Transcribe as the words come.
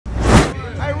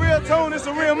tone, there's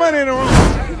some real money in the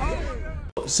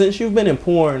room. Since you've been in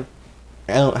porn,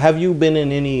 have you been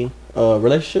in any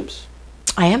relationships?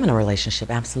 I am in a relationship,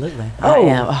 absolutely.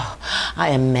 Oh. I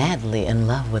am madly in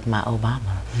love with my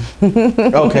Obama.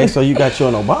 Okay, so you got you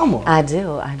an Obama. I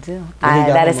do.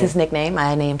 That is his nickname.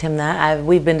 I named him that.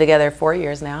 We've been together 4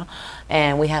 years now,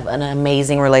 and we have an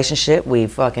amazing relationship. We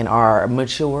fucking are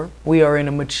mature. We are in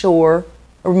a mature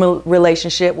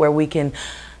relationship where we can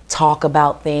talk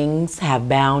about things, have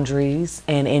boundaries,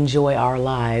 and enjoy our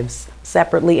lives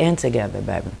separately and together,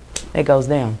 baby. It goes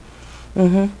down.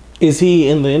 Mm-hmm. Is he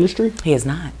in the industry? He is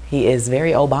not. He is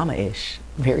very Obama-ish,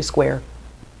 very square.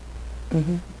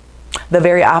 Mm-hmm. The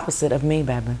very opposite of me,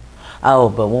 baby. Oh,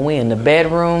 but when we in the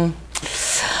bedroom,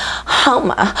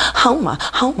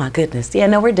 oh my goodness. Yeah,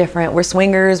 no, we're different. We're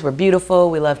swingers. We're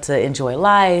beautiful. We love to enjoy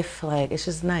life. Like, it's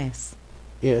just nice.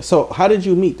 Yeah. So, how did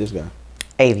you meet this guy?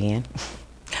 Avian.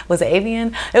 Was it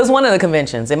Avian? It was one of the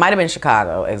conventions. It might have been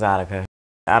Chicago, Exotica.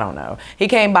 I don't know. He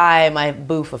came by my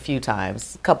booth a few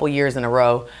times, a couple years in a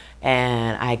row.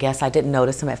 And I guess I didn't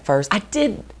notice him at first. I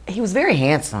did. He was very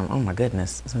handsome. Oh my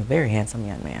goodness. He was a very handsome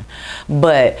young man.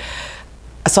 But,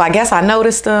 so I guess I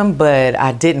noticed him, but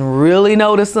I didn't really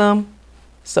notice him.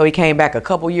 So he came back a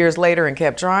couple years later and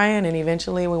kept trying. And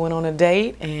eventually we went on a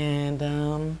date.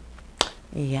 And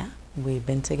yeah, we've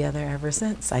been together ever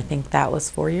since. I think that was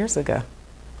 4 years ago.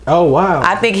 Oh, wow.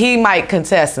 I think he might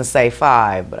contest and say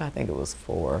 5, but I think it was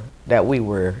 4 that we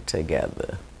were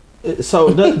together.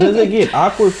 So does it get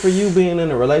awkward for you being in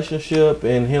a relationship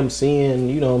and him seeing,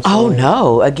 you know what I'm saying? Oh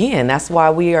no, again, that's why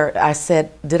we are,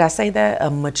 did I say that? A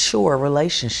mature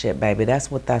relationship, baby. That's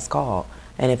what that's called.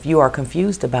 And if you are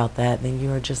confused about that, then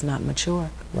you are just not mature.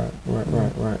 Right.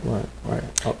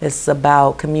 Oh. It's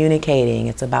about communicating.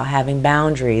 It's about having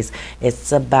boundaries.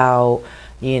 It's about,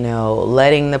 you know,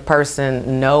 letting the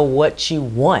person know what you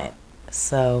want.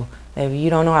 So if you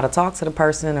don't know how to talk to the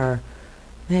person, or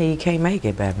yeah, you can't make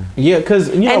it, baby. Yeah, because,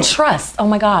 you know. And trust. Oh,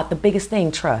 my God. The biggest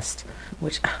thing, trust.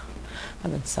 Which,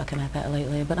 I've been sucking at that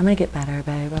lately. But I'm going to get better,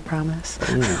 babe. I promise.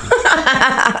 Sucking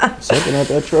at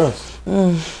that trust.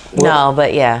 Well, no,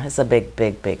 but yeah, it's a big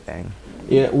thing.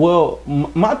 Yeah, well,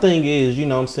 my thing is, you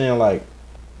know what I'm saying, like,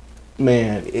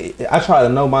 man, I try to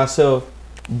know myself,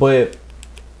 but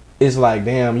it's like,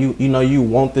 damn, you know, you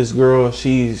want this girl.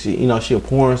 She's, you know, she a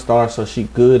porn star, so she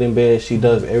good in bed. She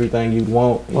does everything you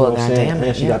want. You know what I'm saying?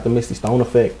 And she got the Misty Stone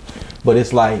effect. But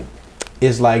it's like,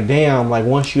 damn, like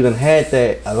once you done had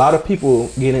that, a lot of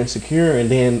people get insecure and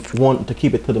then want to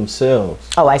keep it to themselves.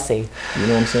 Oh, I see. You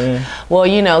know what I'm saying? Well,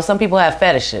 you know, some people have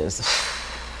fetishes.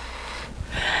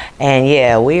 And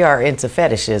yeah, we are into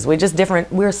fetishes. We're just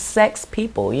different. We're sex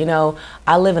people, you know.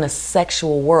 I live in a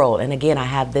sexual world. And again, I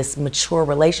have this mature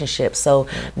relationship. So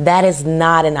that is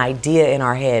not an idea in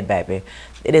our head, baby.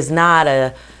 It is not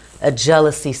a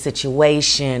jealousy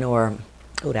situation oh,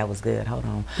 that was good. Hold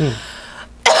on.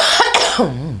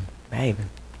 Baby.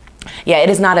 Yeah, it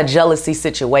is not a jealousy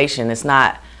situation. It's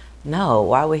not. No,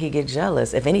 why would he get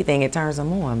jealous? If anything, it turns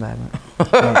him on, baby.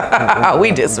 We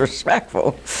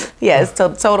disrespectful. Yeah, it's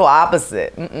total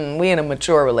opposite. We in a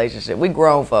mature relationship. We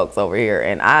grown folks over here,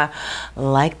 and I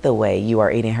like the way you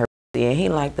are eating her pussy, and he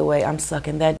liked the way I'm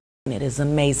sucking that. It is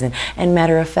amazing. And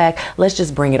matter of fact, let's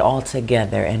just bring it all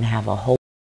together and have a whole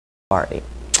party.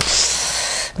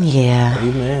 Yeah.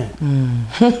 Amen.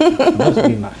 Must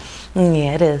be nice.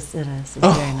 Yeah, it is. It is. It's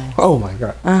very nice. Oh my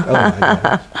God. Oh my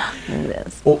God. It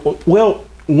is. Well,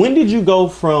 when did you go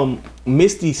from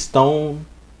Misty Stone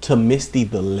to Misty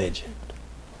the Legend?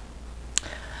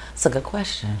 It's a good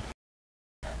question.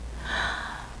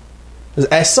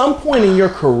 At some point in your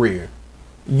career,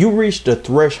 you reached a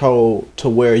threshold to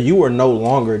where you were no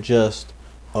longer just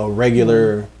a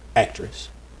regular actress.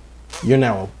 You're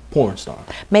now a porn star.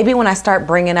 Maybe when I start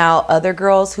bringing out other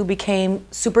girls who became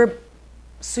superstars.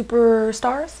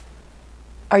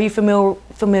 Are you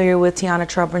familiar with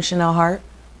Teanna and Chanell Hart?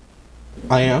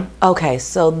 I am. Okay,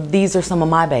 so these are some of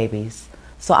my babies.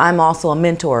 So I'm also a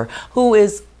mentor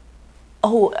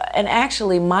and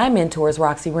actually my mentor is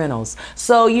Roxy Reynolds.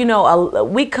 So, you know,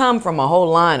 we come from a whole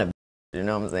line of, you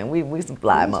know what I'm saying? We some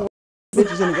fly motherfuckers.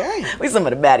 Bitches in the game. We some of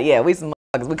the bad, yeah, we some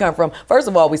motherfuckers. We come from, first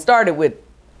of all, we started with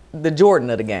the Jordan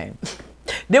of the game.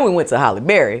 Then we went to Holly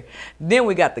Berry. Then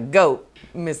we got the GOAT,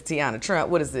 Miss Teanna Trump.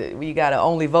 What is it? You got to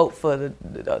only vote for the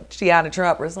Teanna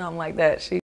Trump or something like that.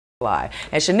 She fly.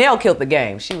 And Chanell killed the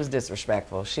game. She was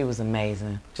disrespectful. She was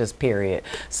amazing, just period.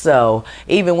 So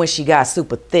even when she got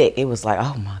super thick, it was like,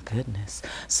 oh my goodness.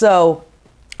 So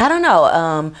I don't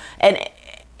know.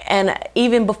 And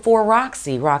even before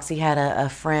Roxy had a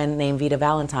friend named Vita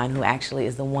Valentine, who actually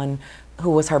is the one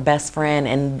who was her best friend,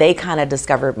 and they kind of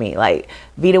discovered me. Like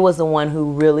Vita was the one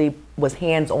who really was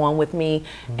hands-on with me,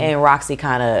 and Roxy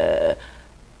kind of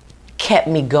kept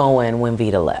me going when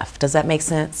Vita left. Does that make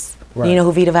sense? Right. You know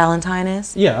who Vita Valentine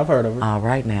is? Yeah, I've heard of her. All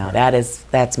right now,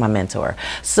 that's my mentor.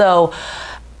 So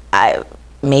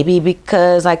maybe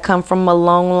because I come from a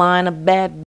long line of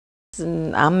bad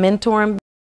and I'm mentoring,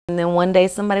 and then one day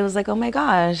somebody was like, "Oh my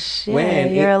gosh, yeah,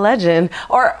 you're a legend."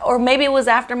 Or maybe it was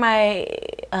after my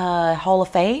Hall of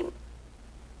Fame.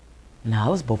 No,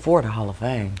 it was before the Hall of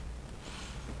Fame.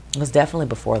 It was definitely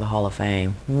before the Hall of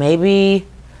Fame. Maybe,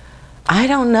 I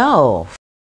don't know.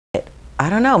 I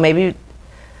don't know. Maybe,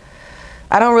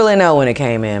 I don't really know when it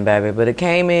came in, baby, but it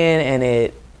came in and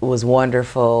it was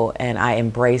wonderful, and I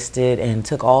embraced it and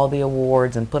took all the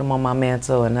awards and put them on my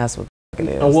mantle, and that's what it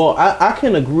is. Well, I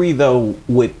can agree though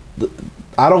with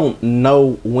I don't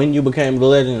know when you became the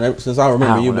legend. Since I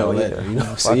remember you being a legend. You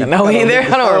know, I don't either.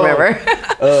 I don't remember.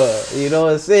 You know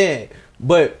what I'm saying?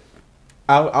 But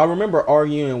I remember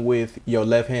arguing with your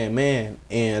left-hand man,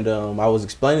 and I was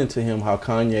explaining to him how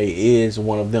Kanye is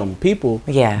one of them people.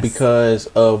 Yes. Because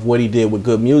of what he did with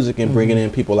good music and bringing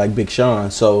in people like Big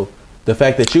Sean. So the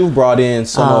fact that you've brought in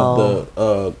some of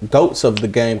the GOATs of the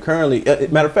game currently.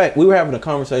 Matter of fact, we were having a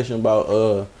conversation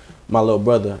about my little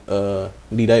brother,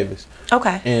 D. Davis.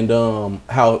 Okay. And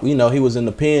how, you know, he was in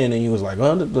the pen and he was like,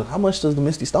 well, how much does the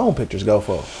Misty Stone pictures go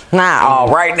for?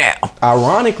 Right now.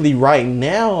 Ironically, right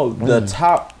now, the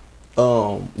top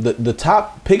the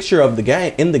top picture of the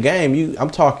game in the game, I'm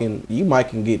talking, you might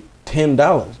can get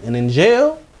 $10. And in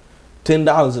jail,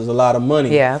 $10 is a lot of money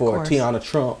for a Teanna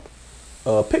Trump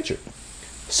picture.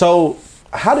 So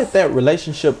how did that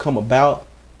relationship come about?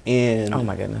 And oh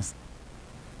my goodness.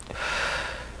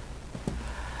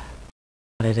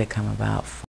 How did it come about?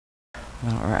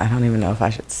 I don't even know if I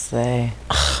should say.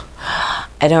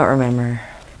 I don't remember.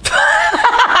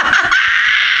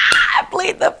 I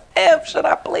plead the fifth. Should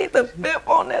I plead the fifth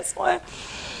on this one?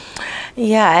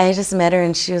 Yeah, I just met her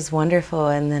and she was wonderful,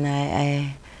 and then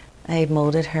I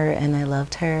molded her and I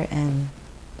loved her, and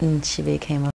she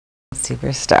became a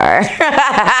superstar.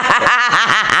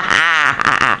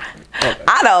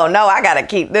 I don't know. I gotta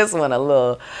keep this one a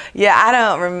little. Yeah, I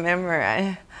don't remember.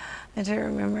 I don't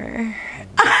remember.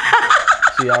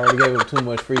 She already gave up too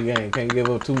much free game. Can't give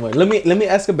up too much. Let me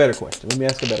ask a better question.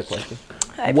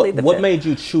 What made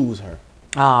you choose her?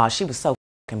 Oh, she was so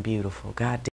fucking beautiful.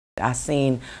 God damn. I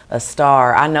seen a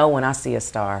star. I know when I see a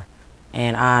star.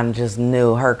 And I just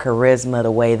knew her charisma,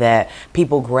 the way that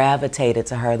people gravitated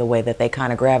to her, the way that they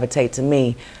kind of gravitate to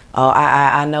me.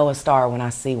 I know a star when I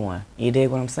see one. You dig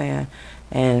what I'm saying?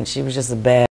 And she was just a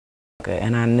bad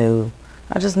and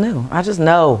I just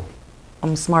know.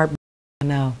 I'm smart. I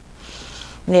know.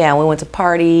 Yeah, we went to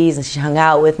parties and she hung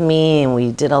out with me and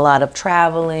we did a lot of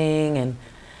traveling, and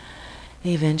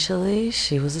eventually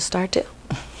she was a star too.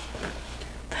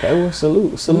 Okay, well,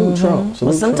 salute Trump.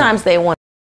 Well, sometimes they want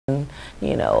to,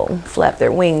 you know, flap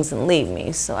their wings and leave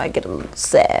me, so I get a little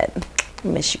sad. I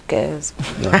miss you guys.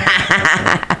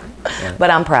 But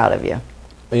I'm proud of you.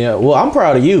 Yeah, well, I'm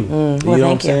proud of you. You know what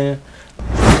I'm saying?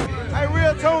 Hey,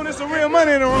 real tone, there's some real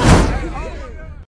money in the room.